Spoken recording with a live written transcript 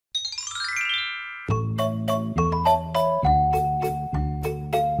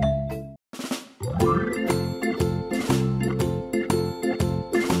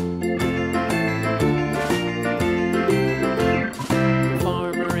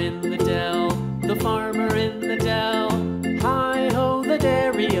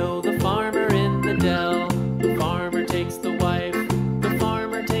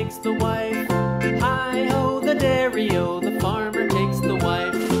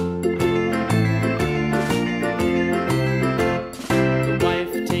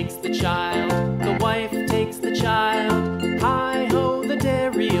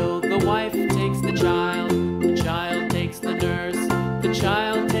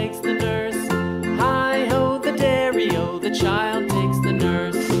takes the nurse. Hi-ho, the dairy-o, the child takes the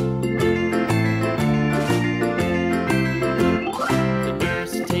nurse. The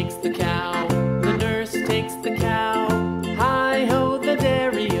nurse takes the cow, the nurse takes the cow. Hi-ho, the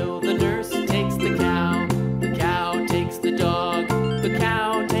dairy-o, the nurse takes the cow. The cow takes the dog, the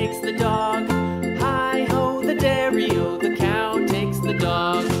cow takes the dog. Hi-ho, the dairy-o, the cow takes the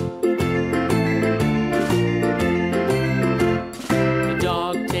dog. The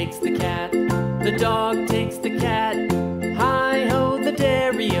dog takes the cat, the dog takes the cat. Hi-ho, the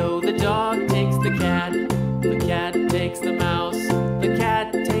dairy-o, the dog takes the cat. The cat takes the mouse, the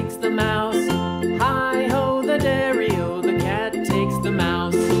cat takes the mouse. Hi-ho, the dairy-o, the cat takes the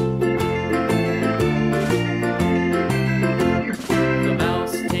mouse. The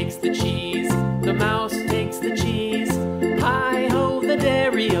mouse takes the cheese, the mouse takes the cheese. Hi-ho, the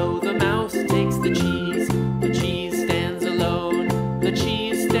dairy-o, the mouse takes the cheese. The cheese stands alone, the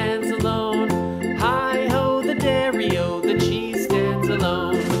cheese stands alone. Hi-ho, the dairy-o, the cheese stands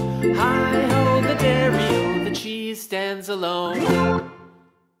alone. Hi-ho, the dairy-o, the cheese stands alone.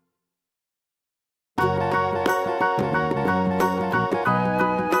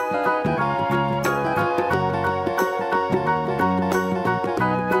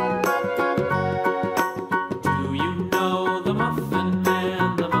 Do you know the Muffin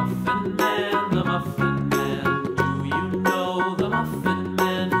Man, the Muffin Man, the Muffin Man? Do you know the Muffin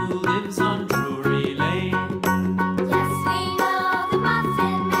Man who lives on Drury Lane? Yes, we know the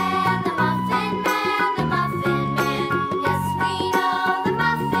Muffin Man, the Muffin Man, the Muffin Man. Yes, we know the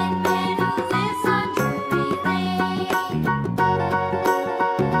Muffin Man who lives on Drury Lane.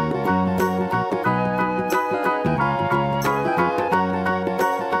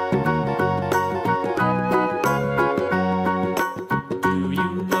 Do you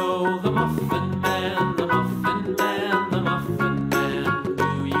know the Muffin Man, the Muffin Man, the Muffin Man? Do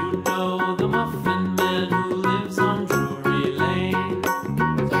you know the Muffin Man who lives on Drury Lane?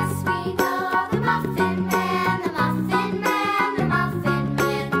 Yes, we know the Muffin Man, the Muffin Man, the Muffin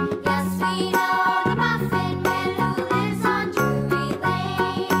Man. Yes, we know the Muffin Man who lives on Drury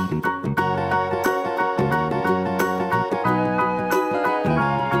Lane.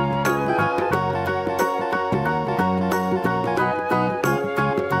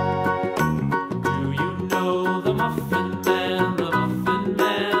 Do you know the Muffin Man, the Muffin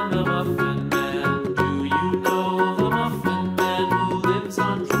Man, the Muffin Man? Do you know the Muffin Man who lives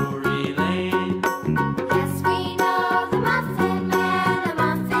on Drury Lane? Yes, we know the Muffin Man, the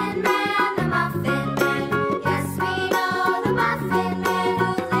Muffin Man, the Muffin Man. Yes, we know the Muffin Man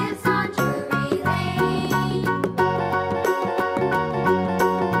who lives on Drury Lane.